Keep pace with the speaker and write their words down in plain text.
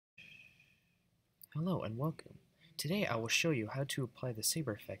Hello and welcome. Today I will show you how to apply the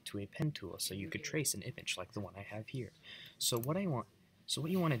Saber effect to a pen tool so you could trace an image like the one I have here. So what you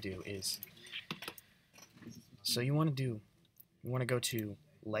want to do is, you want to go to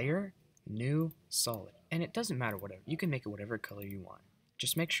Layer, New, Solid, and it doesn't matter whatever. You can make it whatever color you want.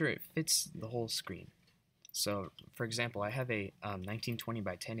 Just make sure it fits the whole screen. So, for example, I have a 1920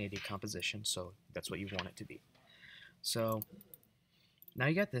 by 1080 composition, so that's what you want it to be. So now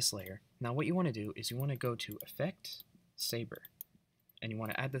you got this layer. Now what you want to do is you want to go to Effect, Saber, and you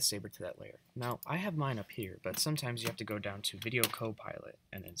want to add the Saber to that layer. Now I have mine up here, but sometimes you have to go down to Video Copilot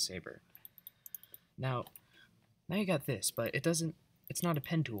and then Saber. Now you got this, but it's not a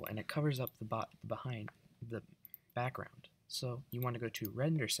pen tool and it covers up behind the background. So you want to go to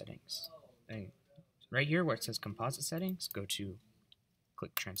Render Settings, and right here where it says Composite Settings,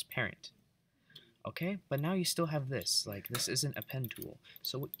 click Transparent. Okay, but now you still have this, this isn't a pen tool.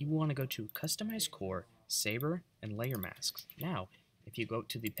 So you want to go to Customize Core, Saber, and Layer Masks. Now, if you go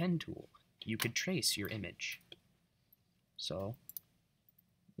to the pen tool, you could trace your image. So,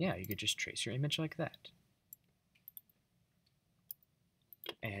 yeah, you could just trace your image like that.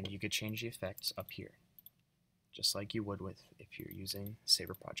 And you could change the effects up here, just like you would if you're using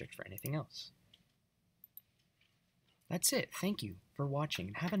Saber Project for anything else. That's it. Thank you for watching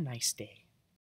and have a nice day.